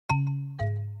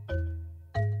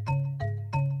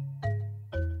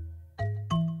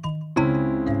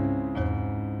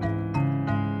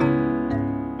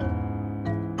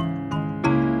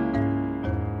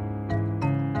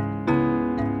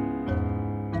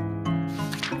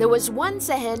There was once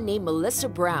a hen named Melissa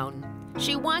Brown.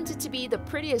 She wanted to be the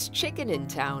prettiest chicken in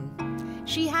town.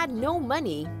 She had no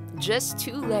money, just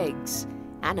 2 legs,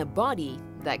 and a body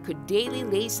that could daily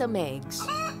lay some eggs.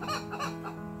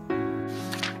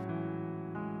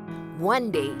 One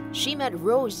day, she met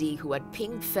Rosie, who had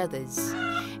pink feathers,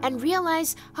 and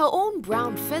realized her own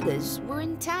brown feathers were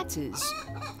in tatters.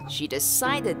 She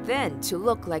decided then to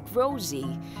look like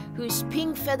Rosie, whose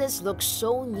pink feathers looked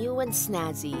so new and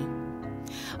snazzy.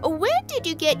 "Where did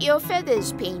you get your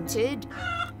feathers painted?"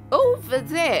 "Over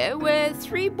there where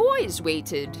 3 boys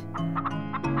waited."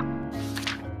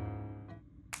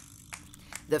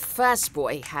 The first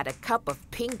boy had a cup of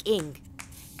pink ink.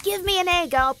 "Give me an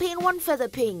egg, I'll paint 1 feather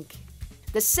pink."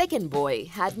 The second boy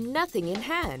had nothing in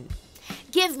hand.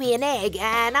 "Give me an egg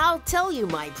and I'll tell you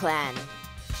my plan."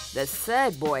 The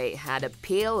third boy had a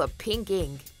pail of pink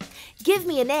ink. "Give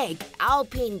me an egg, I'll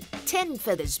paint 10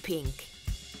 feathers pink."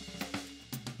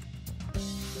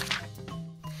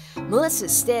 Melissa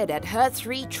stared at her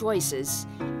 3 choices,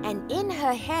 and in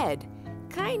her head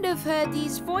kind of heard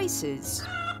these voices.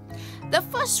 "The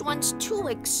first one's too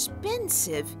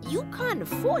expensive, you can't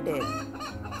afford it.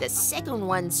 The second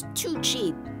one's too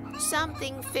cheap,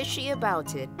 something fishy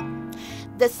about it.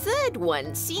 The third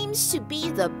one seems to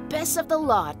be the best of the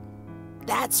lot.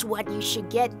 That's what you should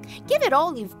get. Give it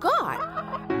all you've got."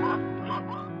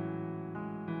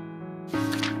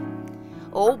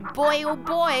 Oh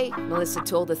boy, Melissa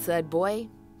told the third boy.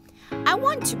 "I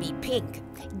want to be pink.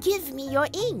 Give me your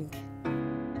ink."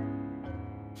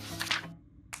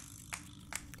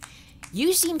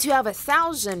 "You seem to have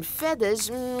 1,000 feathers,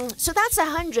 so that's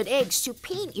 100 eggs to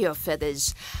paint your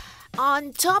feathers.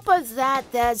 On top of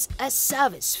that, there's a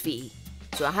service fee.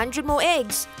 So 100 more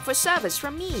eggs for service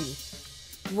from me."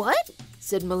 "What?"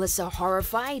 said Melissa,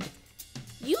 horrified.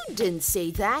 "You didn't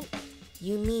say that.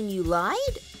 You mean you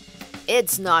lied?"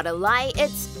 "It's not a lie,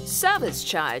 it's service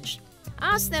charge.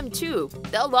 Ask them too,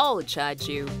 they'll all charge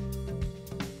you."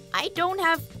 "I don't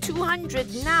have 200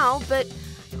 now, but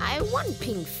I want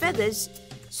pink feathers,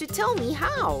 so tell me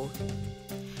how."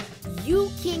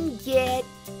 "You can get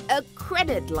a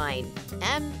credit line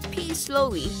and pay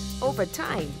slowly over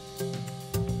time."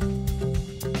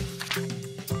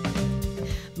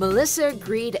 Melissa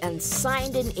agreed and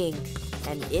signed in ink,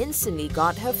 and instantly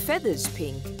got her feathers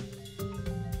pink.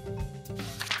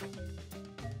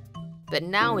 But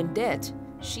now in debt,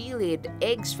 she laid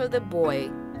eggs for the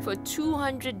boy. For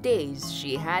 200 days,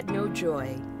 she had no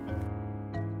joy.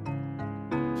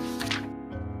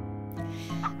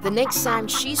 The next time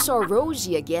she saw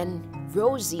Rosie again,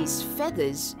 Rosie's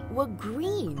feathers were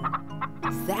green.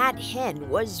 That hen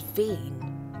was vain.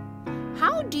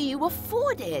 "How do you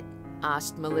afford it?"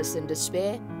 asked Melissa in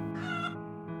despair.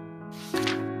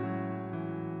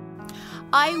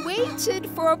 "I waited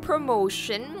for a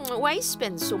promotion. Why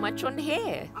spend so much on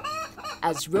hair?"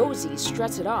 As Rosie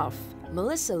strutted off,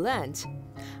 Melissa learned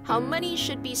how money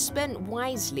should be spent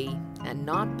wisely and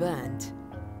not burnt.